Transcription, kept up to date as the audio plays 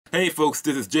Hey folks,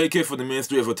 this is JK from the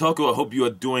Ministry of Otaku. I hope you are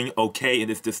doing okay in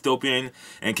this dystopian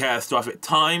and catastrophic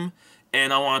time.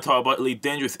 And I want to talk about Elite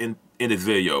Dangerous in this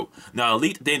video. Now,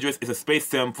 Elite Dangerous is a space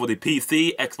sim for the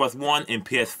PC, Xbox One, and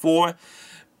PS4,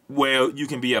 where you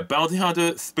can be a bounty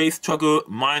hunter, space trucker,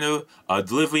 miner, a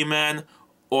delivery man,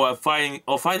 or fighting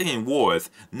in wars.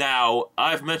 Now,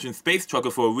 I've mentioned space trucker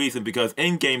for a reason because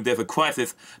in-game there's a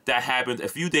crisis that happened a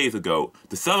few days ago.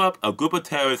 To sum up, a group of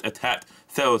terrorists attacked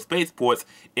several spaceports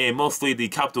in mostly the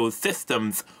capital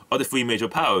systems of the three major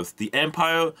powers, the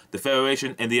Empire, the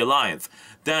Federation, and the Alliance,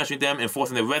 damaging them and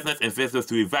forcing the residents and visitors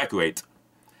to evacuate.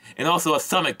 And also a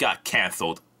summit got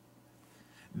cancelled.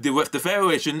 The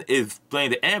Federation is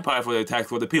blaming the Empire for the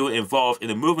attacks, while the people involved in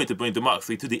the movement to bring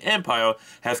democracy to the Empire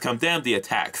has condemned the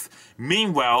attacks.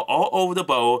 Meanwhile, all over the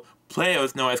bowl,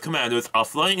 players known as commanders are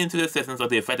flying into the systems of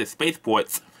the affected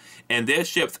spaceports, and their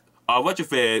ships are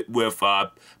retrofitted with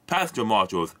passenger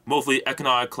modules, mostly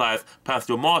economic-class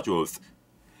passenger modules.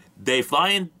 They fly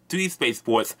into these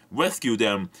spaceports, rescue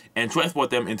them, and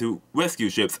transport them into rescue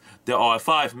ships that are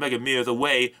 5 megameters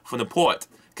away from the port.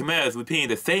 Commanders repeating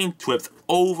the same trips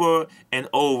over and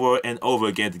over and over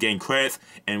again to gain credits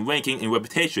and ranking and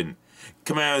reputation.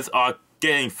 Commanders are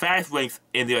getting fast ranks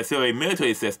in the auxiliary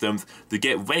military systems to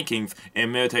get rankings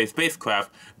in military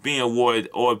spacecraft being awarded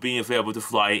or being available to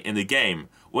fly in the game.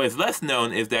 What is less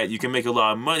known is that you can make a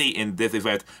lot of money in this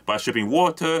event by shipping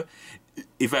water,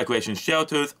 evacuation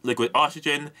shelters, liquid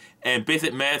oxygen, and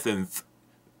basic medicines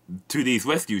to these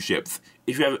rescue ships.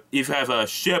 If you have a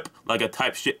ship like a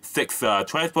Type 6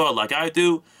 transport like I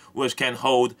do, which can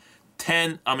hold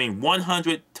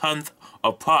 100 tons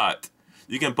of product,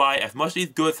 you can buy as much of these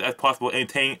goods as possible and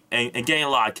gain a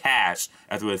lot of cash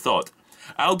as a result.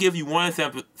 I'll give you one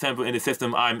example in the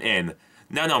system I'm in,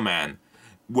 Nanoman.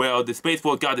 Well, the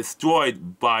spaceport got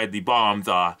destroyed by the bombs.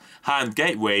 Han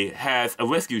Gateway has a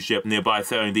rescue ship nearby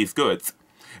selling these goods.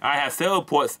 I have several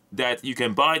ports that you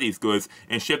can buy these goods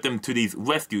and ship them to these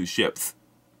rescue ships.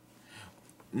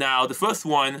 Now, the first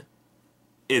one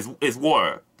is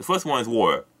water. The first one is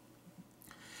water.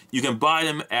 You can buy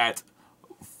them at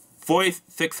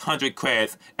 4,600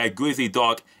 credits at Grizzly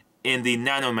Dock in the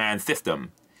Nanoman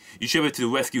system. You ship it to the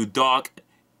rescue dock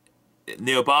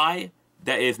nearby,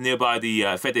 that is nearby the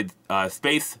affected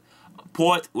space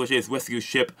port, which is rescue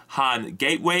ship Han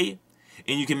Gateway,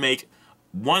 and you can make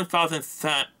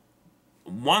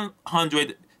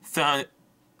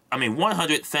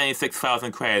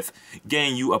 176,000 credits,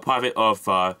 getting you a profit of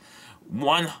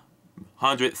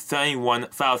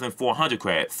 171,400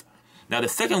 credits. Now the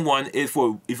second one is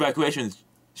for evacuation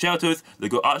shelters,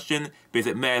 liquid oxygen,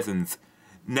 basic medicines.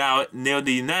 Now near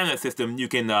the Nano system, you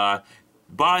can buy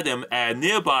them at a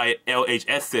nearby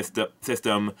LHS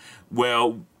system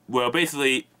where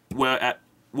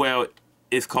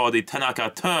it's called the Tanaka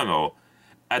Terminal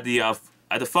at the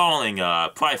following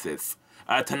prices.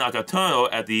 At Tanaka Terminal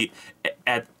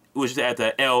which is at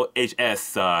the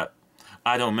LHS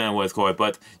I don't remember what it's called,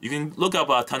 but you can look up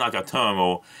Tanaka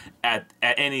Terminal at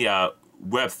any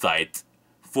website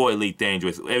for Elite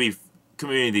Dangerous, every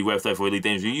community website for Elite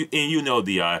Dangerous, and you know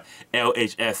the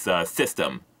LHS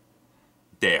system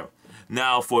there.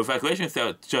 Now, for evacuation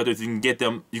shelters, you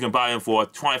can buy them for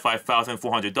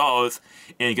 $25,400,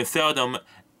 and you can sell them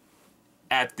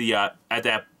at the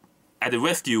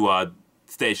rescue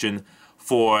station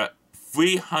for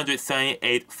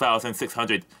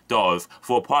 $378,600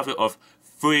 for a profit of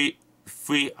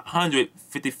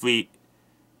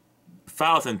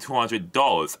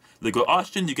 $353,200. Liquid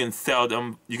oxygen, you can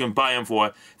buy them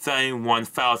for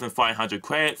 71,500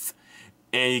 credits,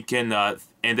 and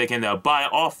they can buy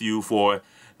it off you for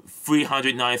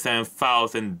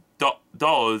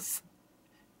 $397,000.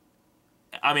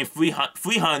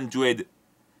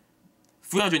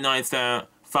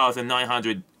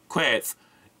 397,900 credits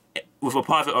with a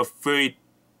profit of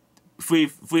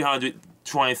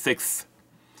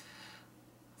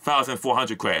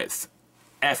 $326,400 credits.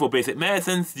 As for basic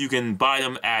medicines, you can buy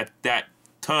them at that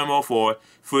terminal for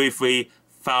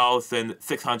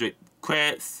 33,600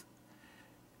 credits,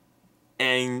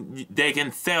 and they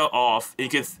can you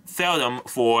can sell them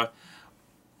for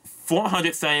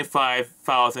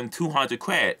 475,200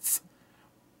 credits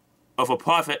of a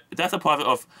profit. That's a profit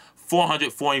of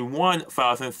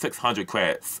 441,600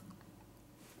 credits.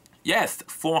 Yes,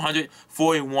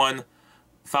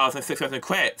 441,600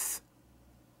 credits.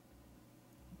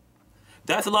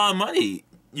 That's a lot of money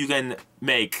you can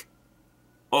make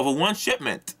over one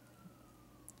shipment.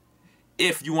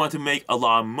 If you want to make a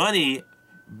lot of money,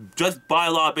 just buy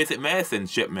a lot of basic medicine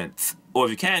shipments. Or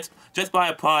if you can't, just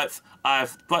buy the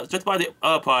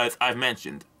other products I've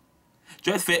mentioned.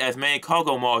 Just fit as many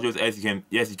cargo modules as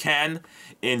you can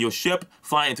in your ship,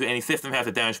 fly into any system that has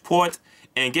a damaged port,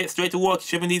 and get straight to work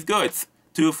shipping these goods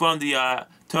to from the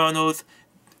terminals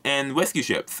and rescue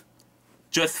ships.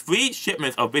 Just 3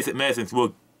 shipments of basic medicines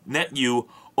will net you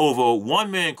over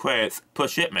 1 million credits per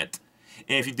shipment.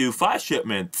 And if you do 5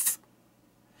 shipments,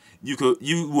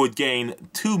 you would gain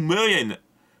 2 million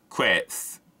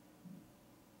credits.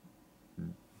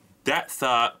 That's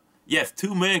yes,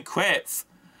 2 million credits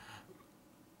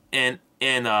in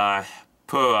per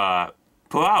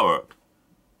hour.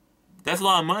 That's a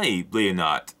lot of money, believe it or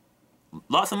not.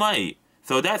 Lots of money.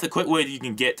 So that's a quick way that you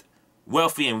can get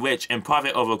wealthy and rich and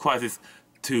profit over a crisis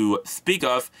to speak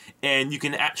of, and you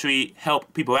can actually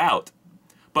help people out.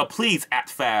 But please act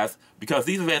fast, because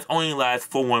these events only last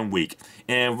for 1 week.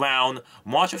 And around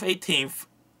March 18th,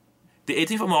 the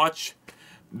 18th of March,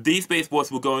 these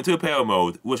spaceports will go into repair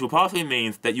mode, which will possibly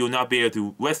mean that you will not be able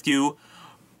to rescue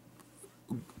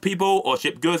people or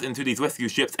ship goods into these rescue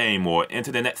ships anymore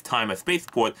until the next time a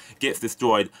spaceport gets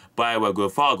destroyed by a regular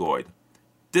Fargoid.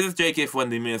 This is JK from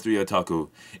the Ministry of Otaku,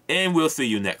 and we'll see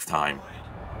you next time.